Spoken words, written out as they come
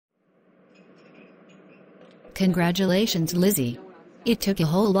Congratulations, Lizzie. It took a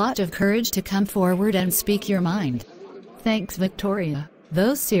whole lot of courage to come forward and speak your mind. Thanks, Victoria.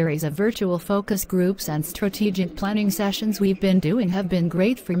 Those series of virtual focus groups and strategic planning sessions we've been doing have been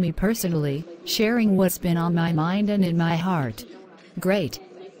great for me personally, sharing what's been on my mind and in my heart. Great.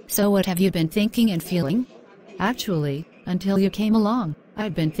 So what have you been thinking and feeling? Actually, until you came along,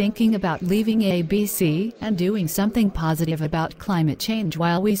 I've been thinking about leaving ABC and doing something positive about climate change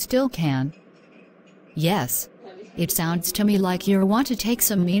while we still can. Yes. It sounds to me like you want to take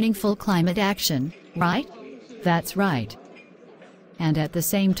some meaningful climate action, right? That's right. And at the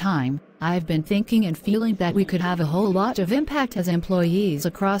same time, I've been thinking and feeling that we could have a whole lot of impact as employees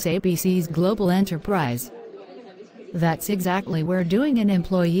across ABC's global enterprise. That's exactly where doing an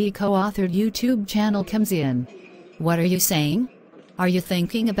employee co-authored YouTube channel comes in. What are you saying? Are you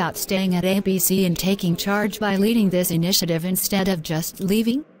thinking about staying at ABC and taking charge by leading this initiative instead of just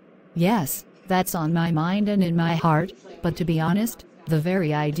leaving? Yes, that's on my mind and in my heart, but to be honest, the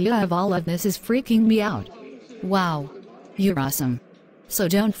very idea of all of this is freaking me out. Wow. You're awesome. So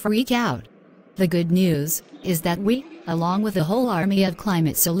don't freak out. The good news is that we, along with a whole army of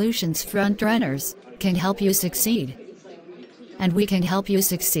climate solutions frontrunners, can help you succeed. And we can help you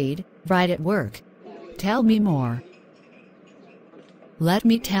succeed, right at work. Tell me more. Let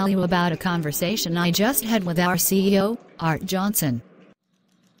me tell you about a conversation I just had with our CEO, Art Johnson.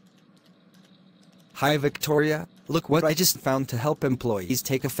 Hi Victoria, look what I just found to help employees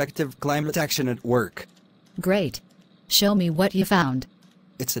take effective climate action at work. Great. Show me what you found.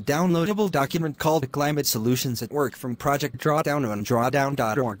 It's a downloadable document called Climate Solutions at Work from Project Drawdown on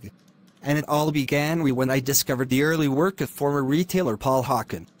drawdown.org. And it all began when I discovered the early work of former retailer Paul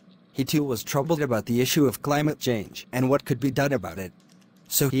Hawken. He too was troubled about the issue of climate change and what could be done about it.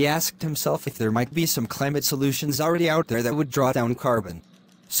 So he asked himself if there might be some climate solutions already out there that would draw down carbon.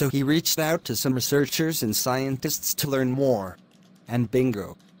 So he reached out to some researchers and scientists to learn more. And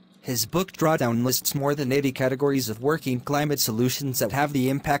bingo. His book Drawdown lists more than 80 categories of working climate solutions that have the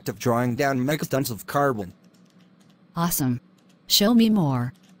impact of drawing down megatons of carbon. Awesome. Show me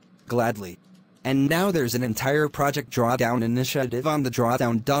more. Gladly. And now there's an entire Project Drawdown initiative on the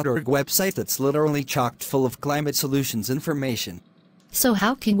drawdown.org website that's literally chock full of climate solutions information. So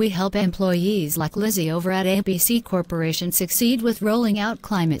how can we help employees like Lizzie over at ABC Corporation succeed with rolling out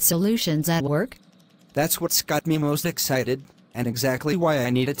climate solutions at work? That's what's got me most excited, and exactly why I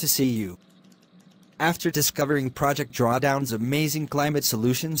needed to see you. After discovering Project Drawdown's amazing Climate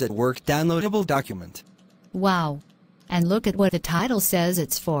Solutions at Work downloadable document. Wow. And look at what the title says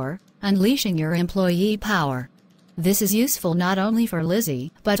it's for, Unleashing Your Employee Power. This is useful not only for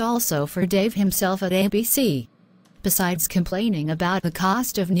Lizzie, but also for Dave himself at ABC. Besides complaining about the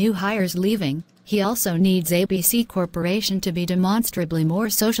cost of new hires leaving, he also needs ABC Corporation to be demonstrably more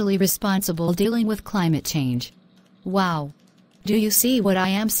socially responsible dealing with climate change. Wow. Do you see what I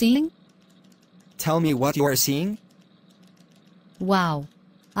am seeing? Tell me what you are seeing? Wow.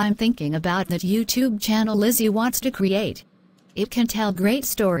 I'm thinking about that YouTube channel Lizzie wants to create. It can tell great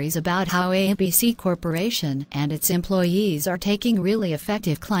stories about how ABC Corporation and its employees are taking really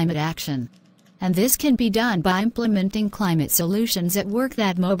effective climate action. And this can be done by implementing climate solutions at work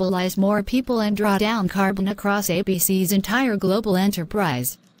that mobilize more people and draw down carbon across ABC's entire global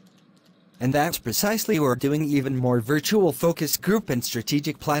enterprise. And that's precisely where doing even more virtual focus group and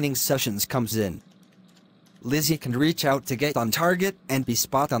strategic planning sessions comes in. Lizzie can reach out to get on target and be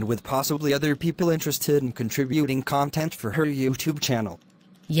spot on with possibly other people interested in contributing content for her YouTube channel.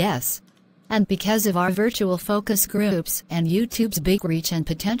 Yes. And because of our virtual focus groups and YouTube's big reach and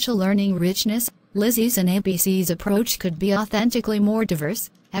potential learning richness, Lizzie's and ABC's approach could be authentically more diverse,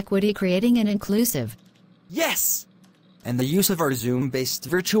 equity-creating and inclusive. Yes! And the use of our Zoom-based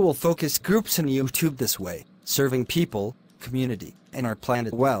virtual focus groups and YouTube this way, serving people, community, and our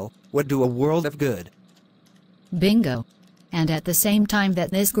planet well, would do a world of good. Bingo. And at the same time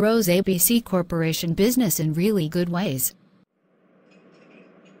that this grows ABC Corporation business in really good ways.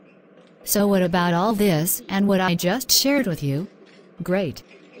 So what about all this and what I just shared with you? Great.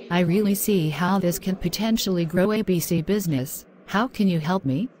 I really see how this can potentially grow ABC business. How can you help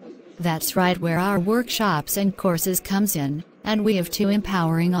me? That's right where our workshops and courses comes in, and we have 2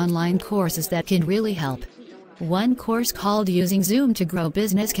 empowering online courses that can really help. One course called Using Zoom to Grow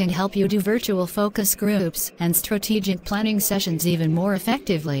Business can help you do virtual focus groups and strategic planning sessions even more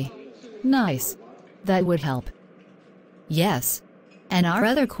effectively. Nice. That would help. Yes. And our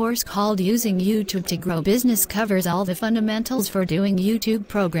other course called Using YouTube to Grow Business covers all the fundamentals for doing YouTube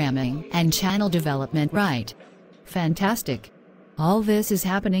programming and channel development right. Fantastic. All this is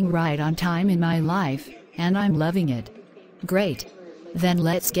happening right on time in my life, and I'm loving it. Great. Then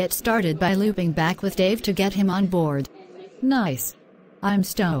let's get started by looping back with Dave to get him on board. Nice. I'm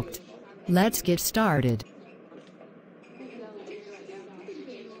stoked. Let's get started.